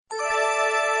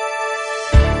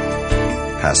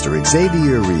Pastor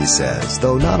Xavier Reese says,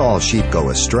 though not all sheep go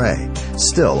astray,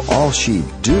 still all sheep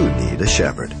do need a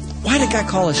shepherd. Why did God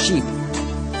call us sheep?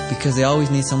 Because they always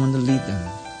need someone to lead them.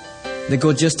 They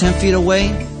go just 10 feet away,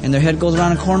 and their head goes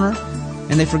around a corner,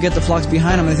 and they forget the flock's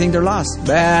behind them, and they think they're lost.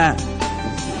 Bah!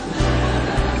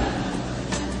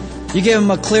 You give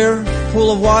them a clear pool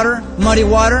of water, muddy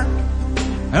water.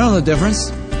 I don't know the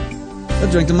difference. They'll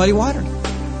drink the muddy water.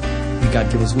 And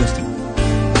God give us wisdom.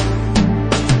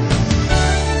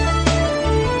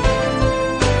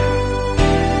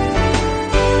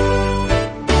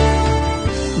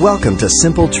 Welcome to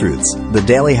Simple Truths, the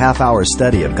daily half-hour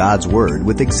study of God's Word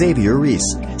with Xavier Reese,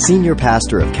 Senior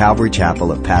Pastor of Calvary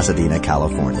Chapel of Pasadena,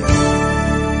 California.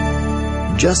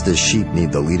 Just as sheep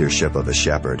need the leadership of a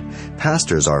shepherd,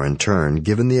 pastors are in turn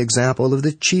given the example of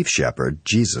the chief shepherd,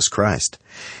 Jesus Christ.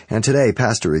 And today,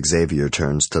 Pastor Xavier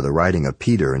turns to the writing of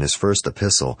Peter in his first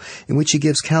epistle, in which he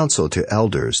gives counsel to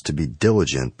elders to be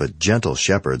diligent but gentle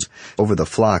shepherds over the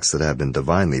flocks that have been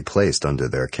divinely placed under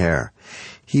their care.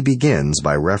 He begins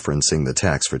by referencing the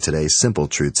text for today's Simple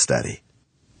Truth study.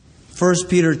 1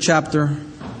 Peter chapter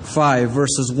 5,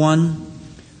 verses 1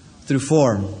 through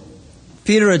 4.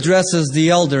 Peter addresses the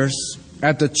elders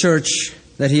at the church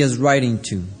that he is writing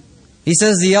to. He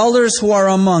says, "The elders who are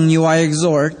among you I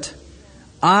exhort,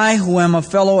 I who am a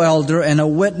fellow elder and a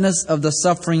witness of the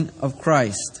suffering of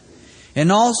Christ,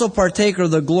 and also partaker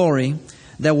of the glory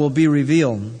that will be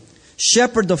revealed.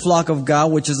 Shepherd the flock of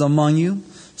God which is among you,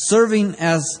 serving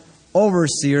as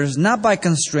overseers, not by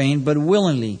constraint, but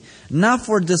willingly, not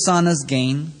for dishonest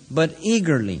gain, but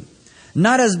eagerly,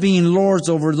 not as being lords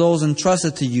over those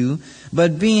entrusted to you,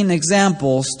 but being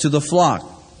examples to the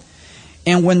flock.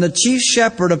 And when the chief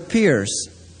shepherd appears,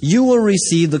 you will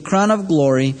receive the crown of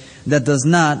glory that does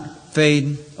not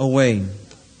fade away."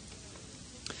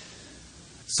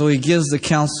 So he gives the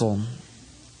counsel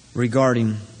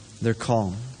regarding their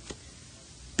call,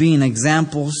 being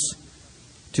examples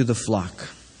to the flock.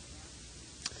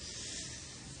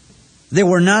 They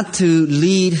were not to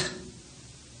lead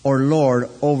or lord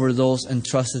over those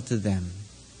entrusted to them.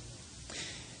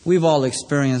 We've all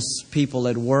experienced people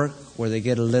at work where they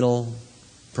get a little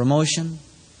promotion,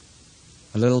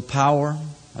 a little power,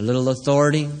 a little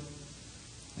authority,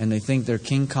 and they think they're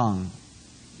King Kong.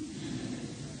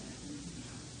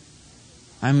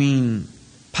 I mean,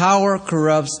 power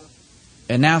corrupts,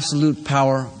 and absolute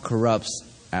power corrupts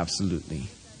absolutely.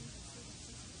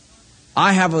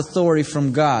 I have authority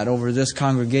from God over this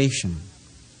congregation,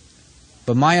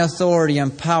 but my authority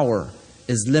and power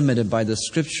is limited by the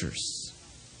Scriptures.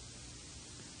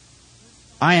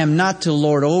 I am not to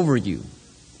lord over you.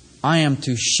 I am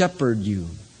to shepherd you,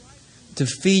 to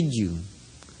feed you,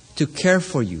 to care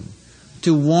for you,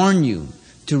 to warn you,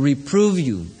 to reprove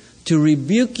you, to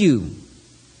rebuke you,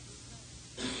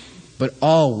 but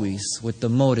always with the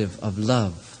motive of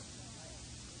love.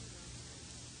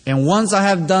 And once I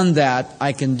have done that,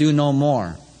 I can do no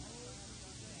more.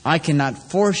 I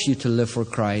cannot force you to live for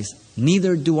Christ,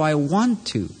 neither do I want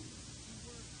to.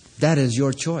 That is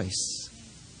your choice.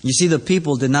 You see, the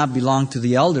people did not belong to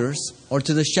the elders or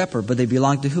to the shepherd, but they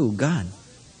belong to who? God.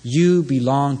 You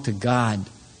belong to God,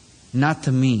 not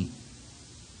to me.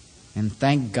 And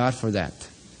thank God for that.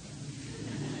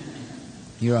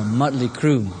 You're a motley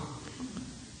crew.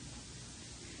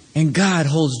 And God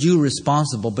holds you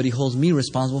responsible, but He holds me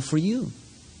responsible for you.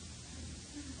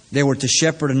 They were to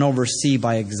shepherd and oversee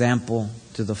by example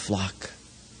to the flock.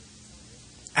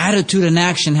 Attitude and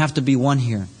action have to be one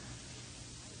here.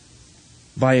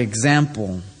 By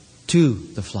example to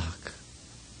the flock.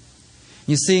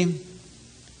 You see,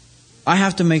 I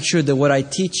have to make sure that what I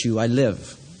teach you, I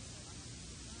live.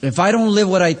 If I don't live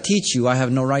what I teach you, I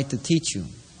have no right to teach you.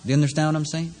 Do you understand what I'm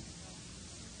saying?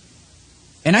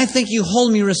 And I think you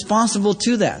hold me responsible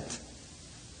to that.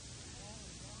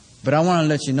 But I want to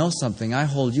let you know something. I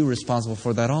hold you responsible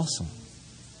for that also.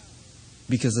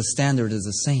 Because the standard is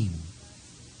the same.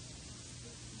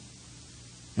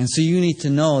 And so you need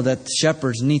to know that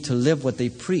shepherds need to live what they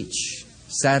preach.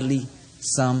 Sadly,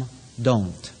 some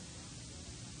don't.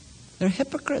 They're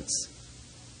hypocrites.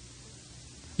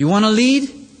 You want to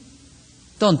lead?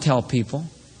 Don't tell people.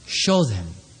 Show them.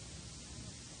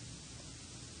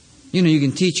 You know, you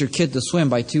can teach your kid to swim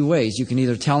by two ways. You can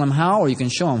either tell him how or you can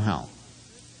show him how.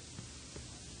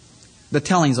 The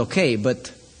telling's okay,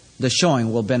 but the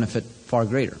showing will benefit far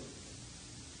greater.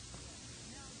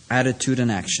 Attitude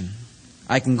and action.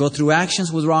 I can go through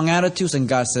actions with wrong attitudes and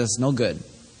God says, no good.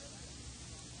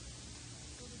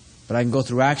 But I can go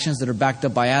through actions that are backed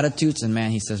up by attitudes and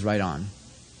man, He says, right on.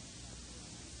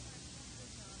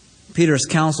 Peter's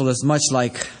counsel is much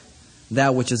like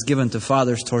that which is given to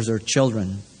fathers towards their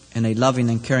children. in a loving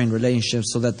and caring relationship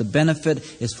so that the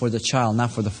benefit is for the child,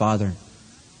 not for the father.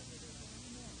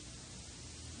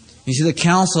 You see, the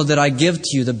counsel that I give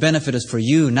to you, the benefit is for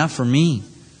you, not for me.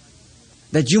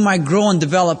 That you might grow and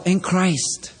develop in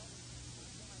Christ.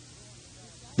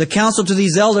 The counsel to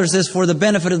these elders is for the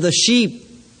benefit of the sheep.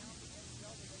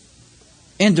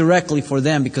 Indirectly for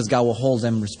them, because God will hold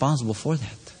them responsible for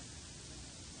that.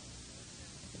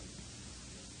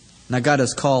 Now God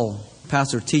has called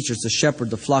pastor teachers to shepherd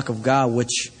the flock of God,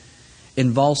 which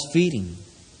involves feeding,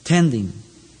 tending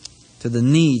to the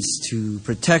needs, to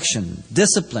protection,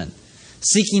 discipline,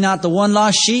 seeking out the one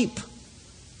lost sheep.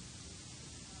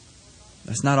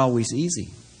 That's not always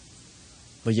easy,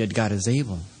 but yet God is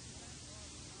able.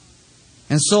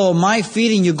 And so my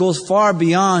feeding you goes far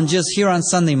beyond just here on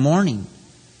Sunday morning.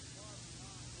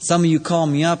 Some of you call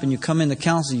me up and you come in to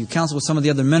counsel. You counsel with some of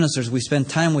the other ministers. We spend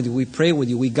time with you. We pray with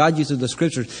you. We guide you through the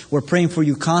Scriptures. We're praying for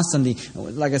you constantly.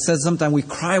 Like I said, sometimes we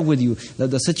cry with you.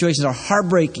 The situations are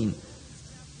heartbreaking.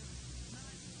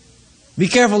 Be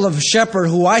careful of a shepherd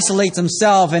who isolates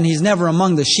himself and he's never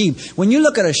among the sheep. When you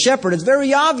look at a shepherd, it's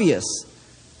very obvious.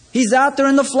 He's out there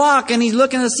in the flock and he's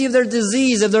looking to see if they're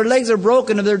diseased, if their legs are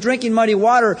broken, if they're drinking muddy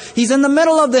water. He's in the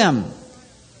middle of them.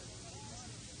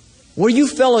 Where you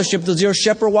fellowship, does your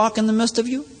shepherd walk in the midst of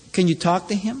you? Can you talk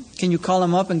to him? Can you call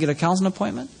him up and get a counseling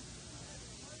appointment?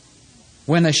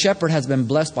 When a shepherd has been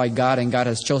blessed by God and God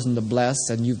has chosen to bless,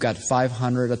 and you've got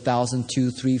 500, 1,000,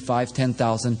 2, 3, 5,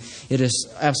 10,000, it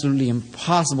is absolutely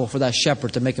impossible for that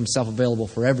shepherd to make himself available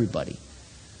for everybody.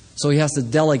 So he has to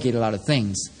delegate a lot of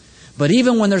things. But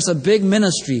even when there's a big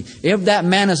ministry, if that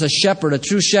man is a shepherd, a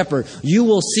true shepherd, you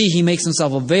will see he makes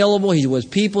himself available. He's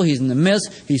with people. He's in the midst.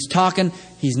 He's talking.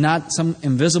 He's not some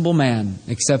invisible man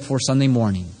except for Sunday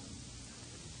morning.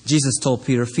 Jesus told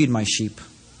Peter, feed my sheep.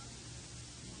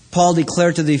 Paul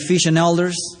declared to the Ephesian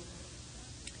elders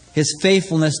his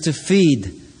faithfulness to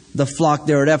feed the flock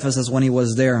there at Ephesus when he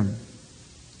was there.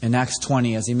 In Acts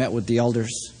 20, as he met with the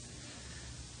elders.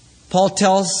 Paul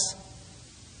tells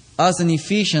us in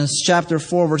Ephesians chapter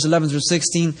 4, verse 11 through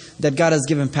 16, that God has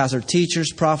given pastor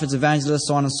teachers, prophets, evangelists,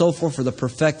 so on and so forth, for the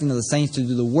perfecting of the saints to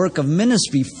do the work of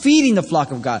ministry, feeding the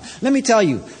flock of God. Let me tell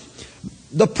you,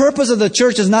 the purpose of the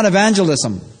church is not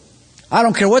evangelism. I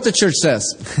don't care what the church says.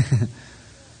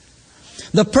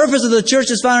 The purpose of the church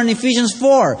is found in Ephesians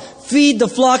 4. Feed the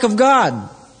flock of God.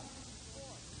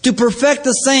 To perfect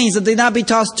the saints, that they not be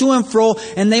tossed to and fro,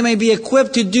 and they may be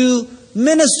equipped to do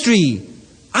ministry.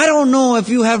 I don't know if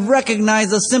you have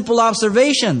recognized a simple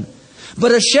observation,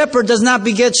 but a shepherd does not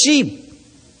beget sheep.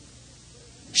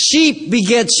 Sheep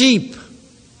beget sheep.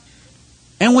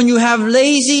 And when you have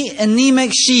lazy,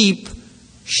 anemic sheep,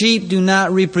 sheep do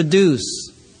not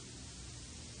reproduce.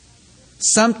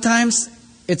 Sometimes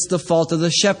it's the fault of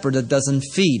the shepherd that doesn't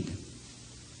feed.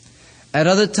 At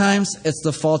other times, it's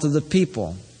the fault of the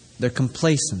people. They're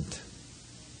complacent.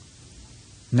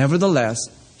 Nevertheless,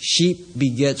 sheep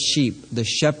beget sheep. The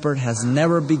shepherd has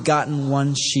never begotten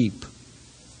one sheep.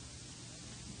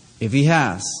 If he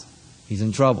has, he's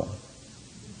in trouble.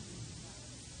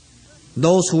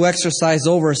 Those who exercise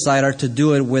oversight are to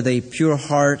do it with a pure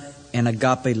heart and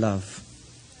agape love.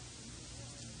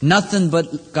 Nothing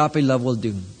but agape love will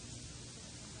do.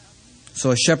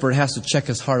 So a shepherd has to check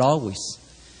his heart always,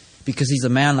 because he's a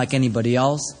man like anybody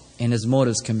else and his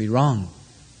motives can be wrong.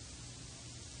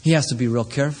 He has to be real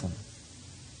careful.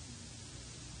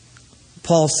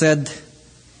 Paul said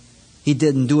he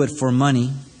didn't do it for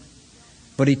money,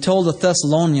 but he told the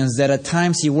Thessalonians that at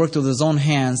times he worked with his own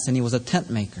hands and he was a tent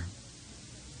maker.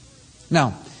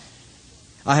 Now,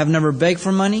 I have never begged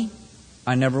for money.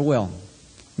 I never will.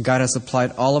 God has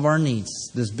supplied all of our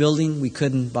needs. This building, we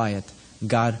couldn't buy it.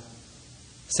 God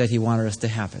said He wanted us to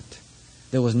have it.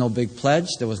 There was no big pledge.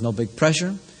 There was no big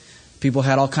pressure. People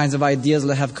had all kinds of ideas.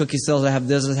 Let's have cookie sales. Let's have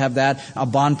this. Let's have that. A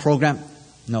bond program.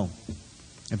 No.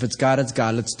 If it's God, it's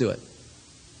God. Let's do it.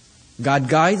 God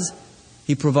guides.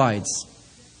 He provides.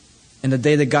 And the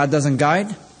day that God doesn't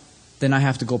guide, then I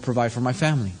have to go provide for my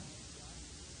family.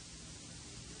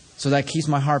 So that keeps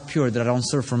my heart pure, that I don't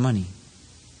serve for money.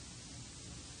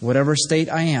 Whatever state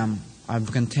I am, I'm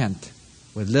content.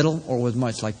 With little or with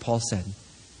much, like Paul said.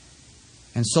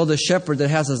 And so the shepherd that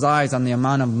has his eyes on the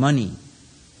amount of money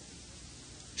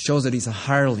shows that he's a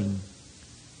hireling.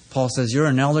 Paul says, you're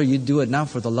an elder, you do it not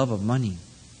for the love of money.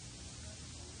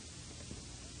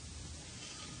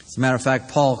 As a matter of fact,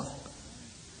 Paul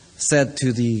said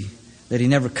that he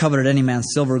never coveted any man's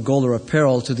silver, gold, or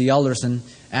apparel to the elders in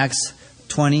Acts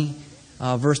 20,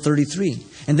 verse 33.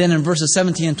 And then in verses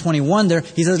 17 and 21 there,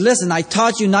 he says, listen, I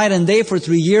taught you night and day for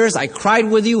 3 years. I cried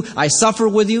with you. I suffered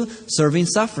with you. Serving,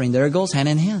 suffering. There it goes, hand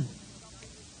in hand.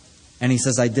 And he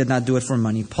says, I did not do it for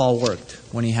money. Paul worked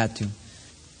when he had to.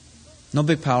 No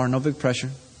big power, no big pressure.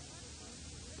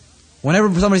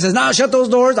 Whenever somebody says, no, shut those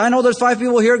doors. I know there's 5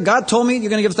 people here. God told me you're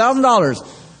going to give $1,000.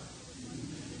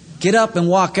 Get up and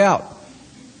walk out.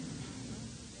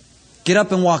 Get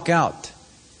up and walk out.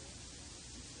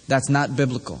 That's not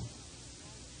biblical.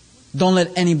 Don't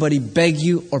let anybody beg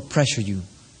you or pressure you.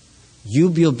 You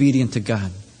be obedient to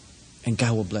God, and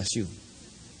God will bless you.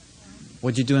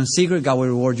 What you do in secret, God will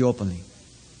reward you openly.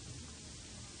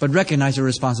 But recognize your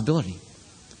responsibility.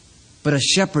 But a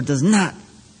shepherd does not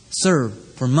serve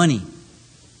for money.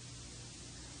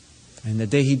 And the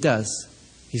day he does,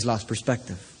 he's lost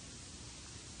perspective.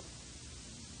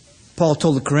 Paul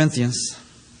told the Corinthians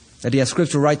that he has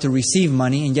scriptural right to receive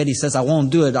money, and yet he says, I won't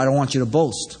do it. I don't want you to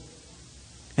boast.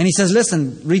 And he says,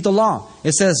 listen, read the law.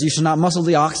 It says, you should not muzzle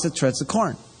the ox that treads the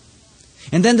corn.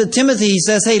 And then to Timothy, he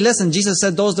says, hey, listen, Jesus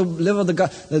said those that live of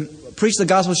that preach the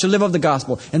gospel should live of the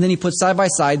gospel. And then he puts side by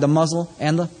side the muzzle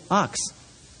and the ox.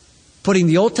 Putting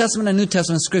the Old Testament and New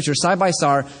Testament scripture side by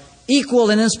side, equal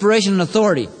in inspiration and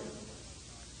authority.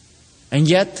 And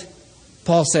yet,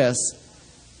 Paul says,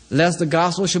 lest the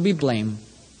gospel should be blamed,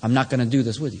 I'm not going to do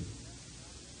this with you.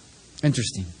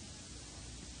 Interesting.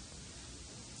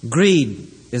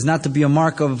 Greed is not to be a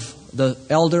mark of the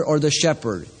elder or the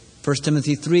shepherd. 1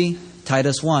 Timothy 3,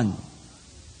 Titus 1.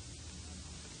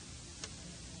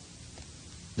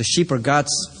 The sheep are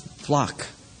God's flock.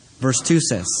 Verse 2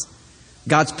 says.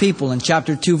 God's people in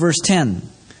chapter 2, verse 10.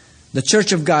 The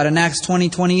church of God in Acts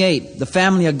 20:28. The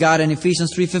family of God in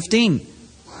Ephesians 3:15.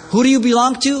 Who do you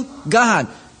belong to? God.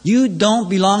 You don't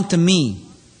belong to me.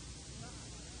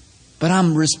 But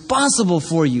I'm responsible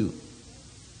for you.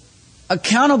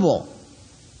 Accountable.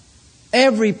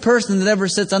 Every person that ever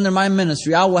sits under my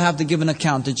ministry, I will have to give an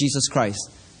account to Jesus Christ.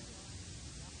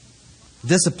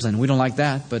 Discipline. We don't like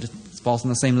that, but it falls on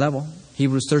the same level.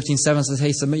 Hebrews 13:7 says,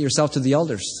 hey, submit yourself to the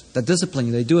elders that discipline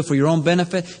you. They do it for your own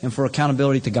benefit and for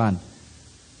accountability to God.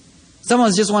 Some of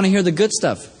us just want to hear the good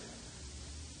stuff.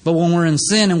 But when we're in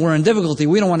sin and we're in difficulty,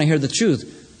 we don't want to hear the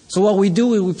truth. So what we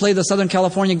do, we play the Southern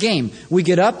California game. We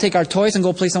get up, take our toys, and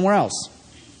go play somewhere else.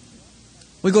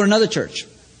 We go to another church.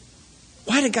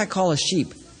 Why did God call us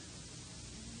sheep?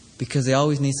 Because they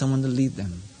always need someone to lead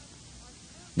them.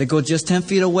 They go just 10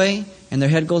 feet away, and their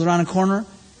head goes around a corner,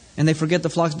 and they forget the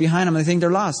flock's behind them, and they think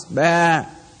they're lost. Bah.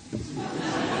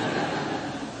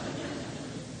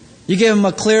 You give them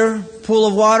a clear pool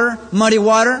of water, muddy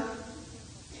water.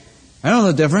 I don't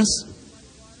know the difference.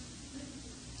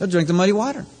 They'll drink the muddy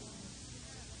water.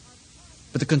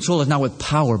 But the control is not with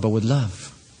power, but with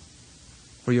love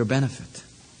for your benefit.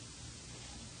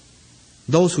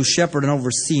 Those who shepherd and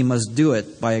oversee must do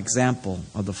it by example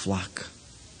of the flock.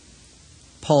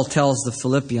 Paul tells the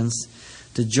Philippians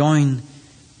to join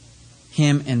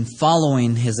him in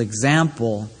following his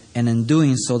example, and in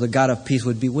doing so, the God of peace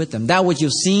would be with them. That which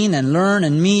you've seen and learned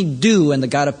and me do, and the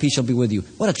God of peace shall be with you.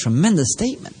 What a tremendous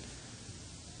statement.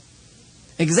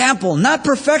 Example, not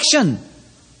perfection.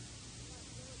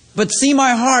 But see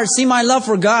my heart, see my love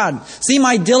for God. See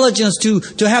my diligence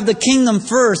to have the kingdom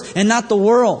first and not the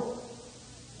world.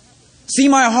 See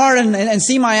my heart and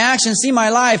see my actions, see my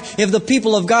life, if the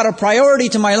people of God are priority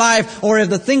to my life or if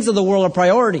the things of the world are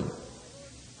priority.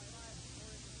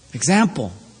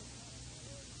 Example.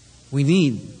 We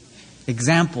need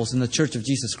examples in the Church of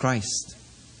Jesus Christ.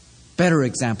 Better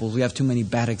examples. We have too many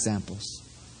bad examples.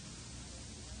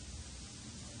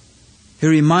 He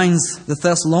reminds the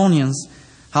Thessalonians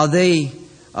how they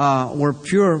were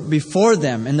pure before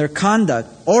them in their conduct,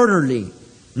 orderly,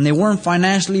 and they weren't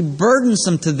financially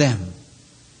burdensome to them.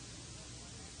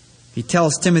 He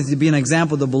tells Timothy to be an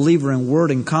example of the believer in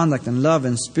word and conduct and love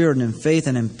and spirit and in faith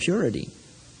and in purity.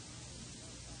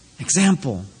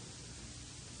 Example.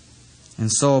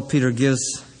 And so Peter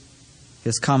gives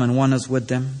his common oneness with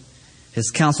them,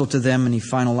 his counsel to them, and he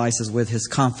finalizes with his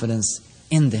confidence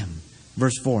in them.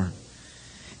 Verse 4.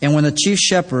 And when the chief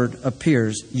shepherd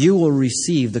appears, you will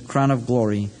receive the crown of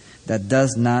glory that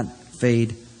does not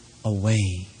fade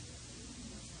away.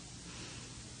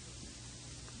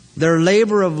 Their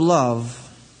labor of love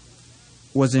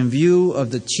was in view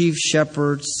of the chief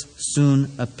shepherd's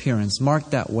soon appearance.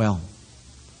 Mark that well.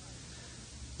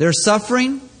 They're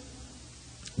suffering.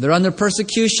 They're under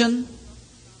persecution.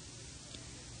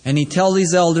 And he tells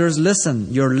these elders,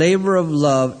 listen, your labor of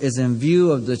love is in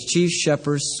view of the chief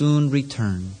shepherd's soon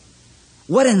return.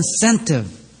 What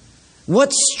incentive,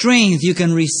 what strength you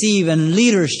can receive in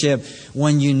leadership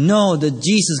when you know that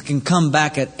Jesus can come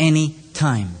back at any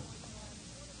time.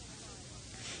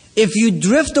 If you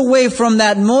drift away from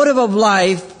that motive of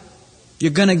life,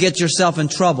 you're going to get yourself in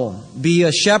trouble. Be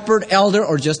a shepherd, elder,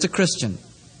 or just a Christian.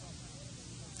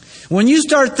 When you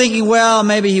start thinking, well,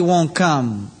 maybe he won't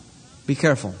come, be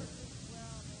careful.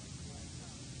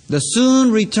 The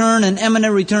soon return and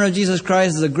imminent return of Jesus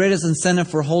Christ is the greatest incentive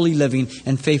for holy living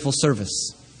and faithful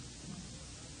service.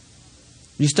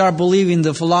 You start believing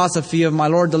the philosophy of my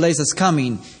Lord delays His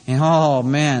coming, and oh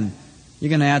man, you're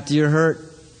going to add to your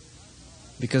hurt.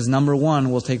 Because number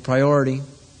one will take priority,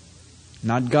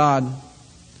 not God.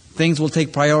 Things will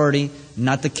take priority,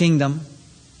 not the kingdom.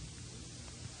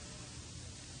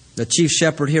 The chief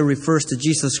shepherd here refers to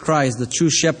Jesus Christ, the true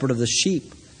shepherd of the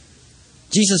sheep.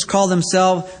 Jesus called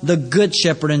Himself the good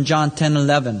shepherd in John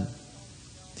 10:11.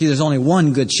 See, there's only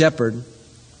one good shepherd.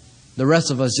 The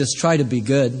rest of us just try to be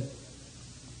good.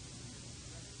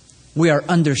 We are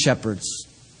under shepherds.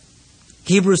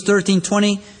 Hebrews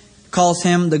 13:20 calls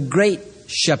Him the great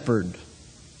shepherd.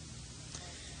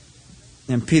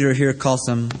 And Peter here calls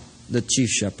Him the chief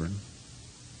shepherd.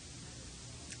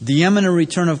 The imminent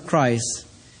return of Christ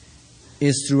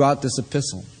is throughout this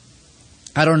epistle.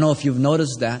 I don't know if you've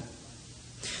noticed that.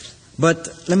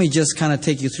 But let me just kind of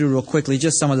take you through real quickly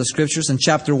just some of the scriptures. In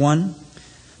chapter 1,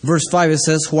 verse 5, it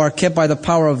says, who are kept by the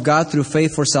power of God through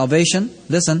faith for salvation.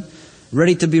 Listen,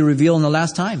 ready to be revealed in the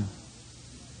last time.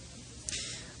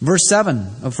 Verse 7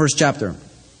 of first chapter.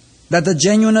 That the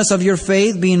genuineness of your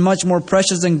faith, being much more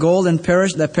precious than gold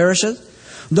that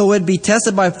perisheth, though it be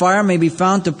tested by fire, may be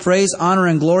found to praise, honor,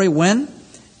 and glory when?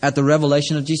 At the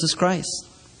revelation of Jesus Christ.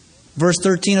 Verse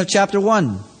 13 of chapter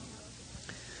 1.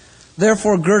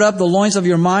 Therefore gird up the loins of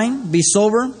your mind, be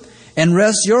sober, and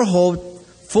rest your hope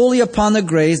fully upon the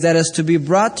grace that is to be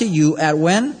brought to you at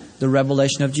when? The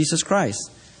revelation of Jesus Christ.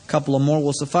 A couple of more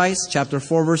will suffice. Chapter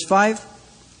 4, verse 5.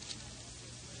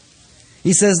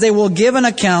 He says, they will give an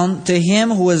account to Him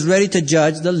who is ready to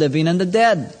judge the living and the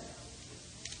dead.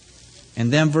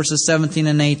 And then verses 17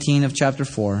 and 18 of chapter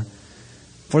 4.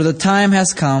 For the time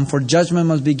has come, for judgment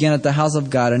must begin at the house of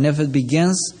God. And if it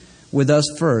begins with us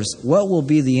first, what will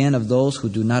be the end of those who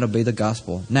do not obey the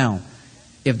gospel? Now,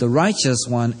 if the righteous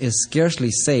one is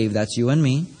scarcely saved, that's you and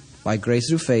me, by grace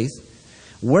through faith,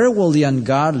 where will the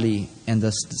ungodly and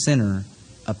the sinner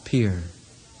appear?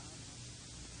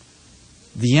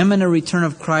 The imminent return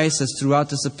of Christ is throughout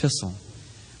this epistle.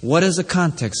 What is the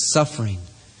context? Suffering.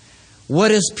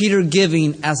 What is Peter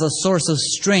giving as a source of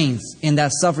strength in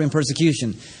that suffering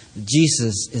persecution?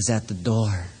 Jesus is at the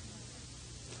door.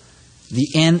 The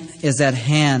end is at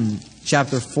hand.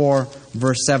 Chapter 4,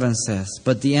 verse 7 says,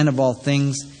 but the end of all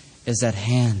things is at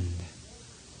hand.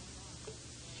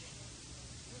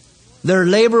 Their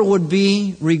labor would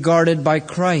be regarded by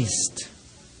Christ.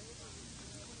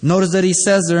 Notice that He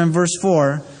says there in verse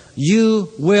 4,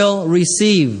 you will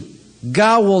receive.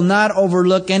 God will not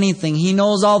overlook anything. He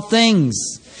knows all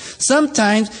things.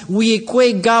 Sometimes we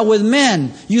equate God with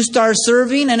men. You start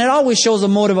serving, and it always shows a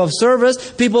motive of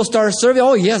service. People start serving.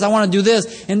 Oh, yes, I want to do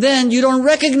this. And then you don't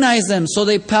recognize them, so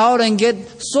they pout and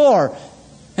get sore.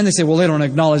 And they say, well, they don't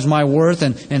acknowledge my worth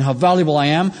and how valuable I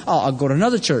am. I'll go to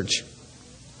another church.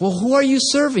 Well, who are you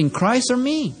serving, Christ or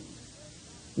me?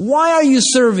 Why are you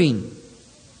serving?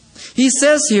 He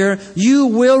says here, you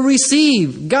will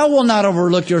receive. God will not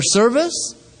overlook your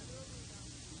service.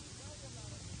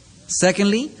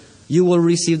 Secondly, you will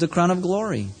receive the crown of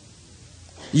glory.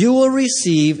 You will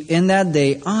receive in that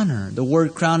day honor. The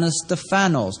word crown is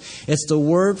Stephanos. It's the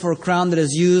word for crown that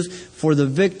is used for the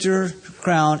victor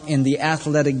crown in the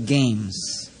athletic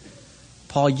games.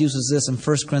 Paul uses this in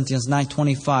 1 Corinthians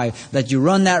 9:25, that you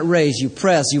run that race, you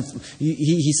press.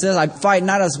 He says, I fight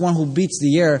not as one who beats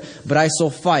the air, but I so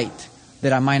fight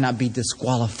that I might not be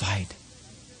disqualified.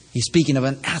 He's speaking of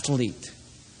an athlete.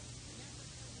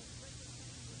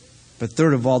 But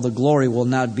third of all, the glory will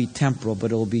not be temporal,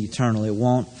 but it will be eternal. It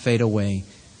won't fade away.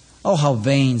 Oh, how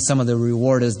vain some of the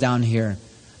reward is down here.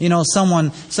 You know,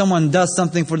 someone does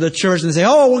something for the church and they say,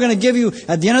 oh, we're going to give you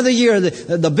at the end of the year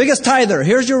the biggest tither.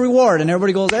 Here's your reward. And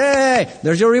everybody goes, hey,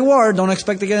 there's your reward. Don't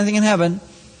expect to get anything in heaven.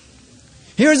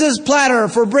 Here's this platter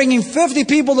for bringing 50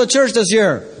 people to church this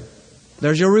year.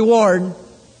 There's your reward.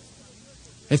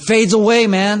 It fades away,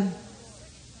 man.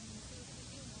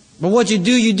 But what you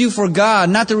do for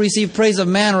God, not to receive praise of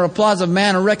man or applause of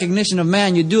man or recognition of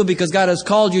man. You do it because God has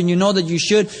called you and you know that you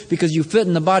should because you fit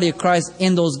in the body of Christ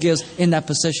in those gifts, in that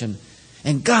position.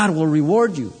 And God will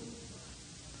reward you.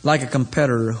 Like a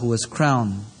competitor who is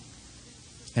crowned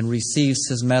and receives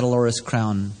his medal or his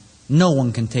crown. No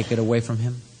one can take it away from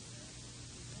him.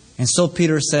 And so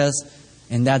Peter says,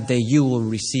 in that day you will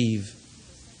receive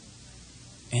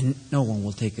and no one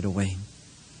will take it away.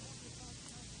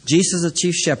 Jesus, the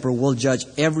chief shepherd, will judge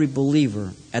every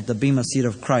believer at the bema seat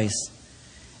of Christ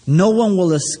No one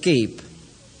will escape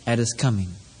at His coming.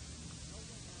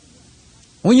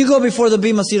 When you go before the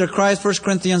bema seat of Christ, 1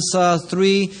 Corinthians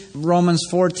 3, Romans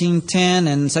 14:10,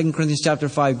 and 2 Corinthians chapter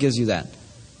 5 gives you that.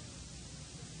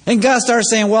 And God starts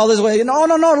saying, well, this way, no,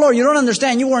 Lord, you don't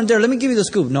understand. You weren't there. Let me give you the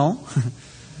scoop. No.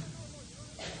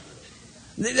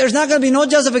 There's not going to be no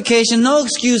justification, no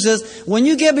excuses. When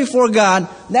you get before God,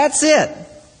 that's it.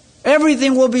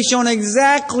 Everything will be shown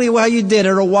exactly how you did it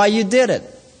or why you did it.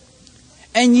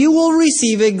 And you will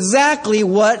receive exactly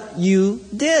what you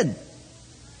did.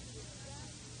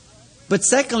 But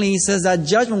secondly, He says that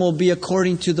judgment will be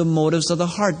according to the motives of the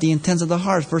heart, the intents of the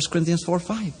heart, 1 Corinthians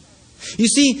 4:5. You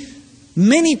see,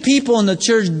 many people in the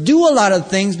church do a lot of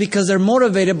things because they're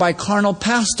motivated by carnal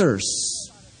pastors.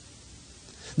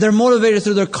 They're motivated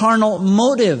through their carnal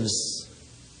motives.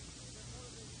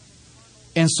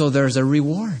 And so there's a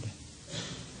reward.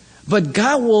 But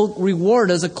God will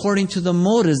reward us according to the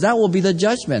motives. That will be the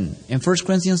judgment. In 1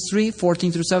 Corinthians 3,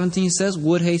 14 through 17 says,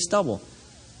 wood, hay, stubble,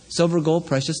 silver, gold,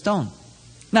 precious stone.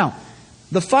 Now,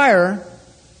 the fire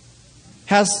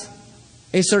has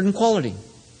a certain quality.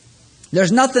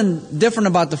 There's nothing different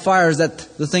about the fires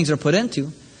that the things are put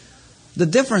into. The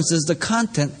difference is the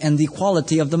content and the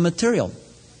quality of the material.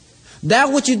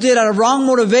 That which you did out of wrong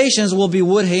motivations will be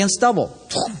wood, hay, and stubble.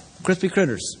 Crispy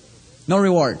critters. No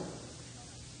reward.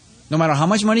 No matter how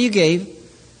much money you gave,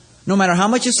 no matter how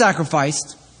much you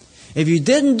sacrificed, if you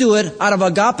didn't do it out of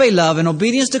agape love and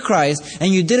obedience to Christ,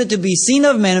 and you did it to be seen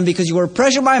of men, and because you were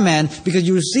pressured by men, because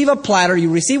you receive a platter, you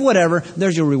receive whatever,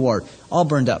 there's your reward. All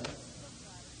burned up.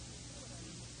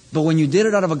 But when you did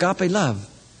it out of agape love,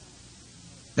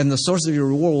 then the source of your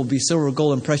reward will be silver,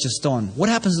 gold, and precious stone. What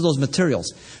happens to those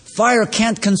materials? Fire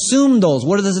can't consume those.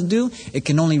 What does it do? It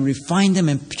can only refine them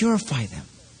and purify them.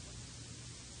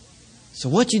 So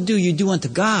what you do unto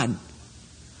God.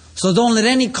 So don't let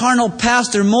any carnal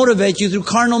pastor motivate you through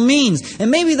carnal means.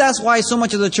 And maybe that's why so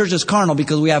much of the church is carnal,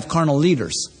 because we have carnal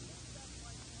leaders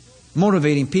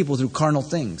motivating people through carnal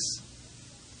things.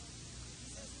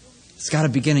 It's got to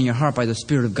begin in your heart by the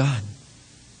Spirit of God.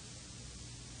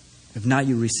 If not,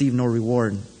 you receive no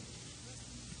reward.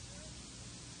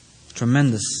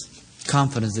 Tremendous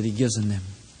confidence that He gives in them.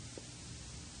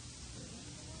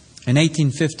 In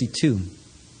 1852,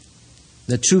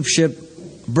 the troop ship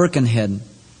Birkenhead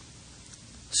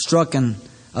struck a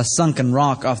sunken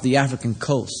rock off the African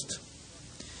coast.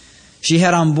 She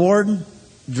had on board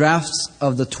drafts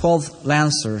of the 12th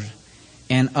Lancer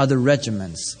and other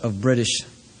regiments of British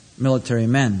military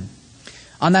men.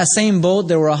 On that same boat,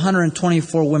 there were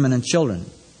 124 women and children.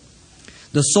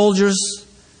 The soldiers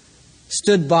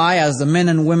stood by as the men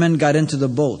and women got into the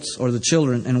boats, or the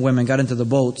children and women got into the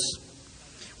boats,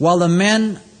 while the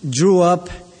men drew up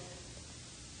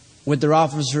with their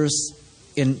officers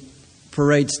in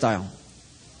parade style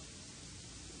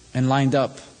and lined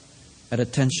up at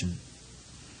attention.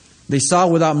 They saw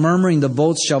without murmuring the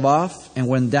boats shove off and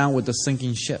went down with the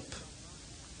sinking ship.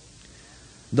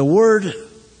 The word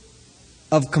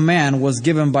of command was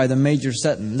given by the Major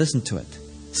Seton. Listen to it.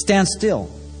 Stand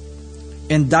still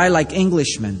and die like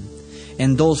Englishmen.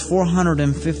 And those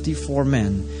 454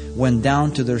 men went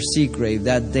down to their sea grave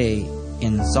that day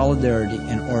in solidarity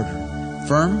and order,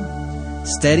 firm,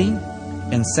 steady,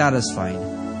 and satisfied,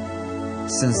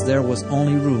 since there was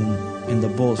only room in the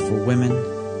boat for women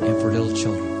and for little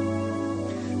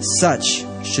children. Such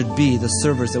should be the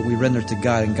service that we render to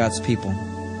God and God's people,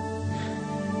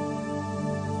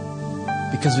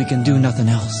 because we can do nothing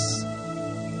else.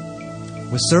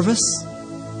 With service,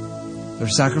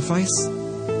 there's sacrifice,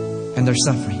 and there's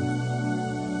suffering.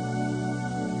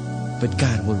 But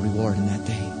God will reward in that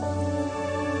day.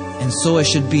 And so it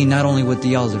should be not only with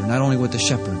the elder, not only with the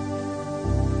shepherd,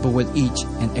 but with each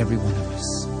and every one of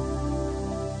us.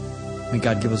 May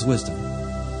God give us wisdom.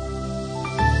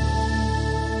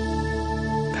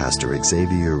 Pastor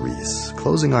Xavier Reese,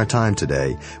 closing our time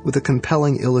today with a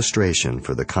compelling illustration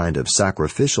for the kind of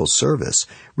sacrificial service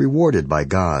rewarded by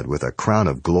God with a crown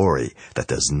of glory that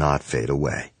does not fade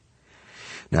away.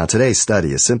 Now, today's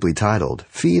study is simply titled,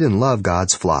 Feed and Love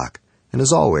God's Flock, and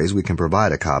as always, we can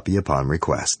provide a copy upon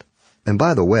request. And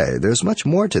by the way, there's much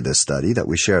more to this study that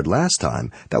we shared last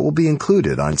time that will be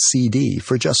included on CD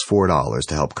for just $4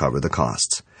 to help cover the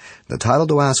costs. The title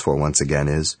to ask for once again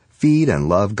is Feed and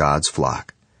Love God's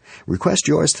Flock. Request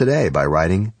yours today by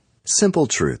writing Simple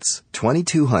Truths,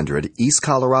 2200 East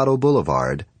Colorado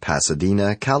Boulevard,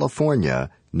 Pasadena, California,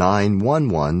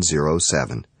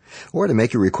 91107. Or to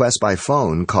make your request by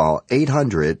phone, call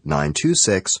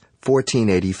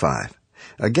 800-926-1485.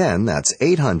 Again, that's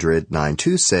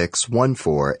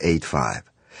 800-926-1485.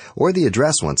 Or the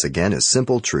address once again is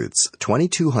Simple Truths,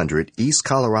 2200 East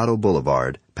Colorado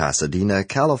Boulevard, Pasadena,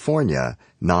 California,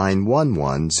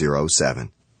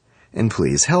 91107. And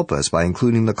please help us by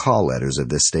including the call letters of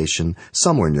this station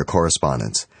somewhere in your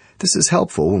correspondence. This is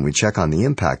helpful when we check on the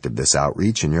impact of this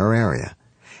outreach in your area.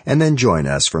 And then join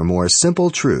us for more Simple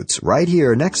Truths right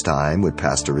here next time with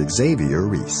Pastor Xavier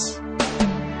Reese.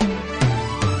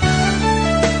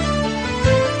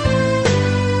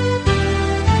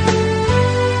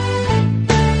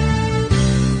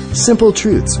 Simple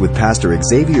Truths with Pastor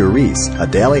Xavier Reese, a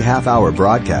daily half-hour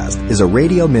broadcast, is a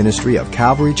radio ministry of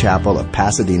Calvary Chapel of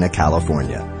Pasadena,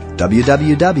 California.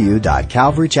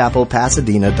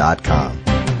 www.calvarychapelpasadena.com.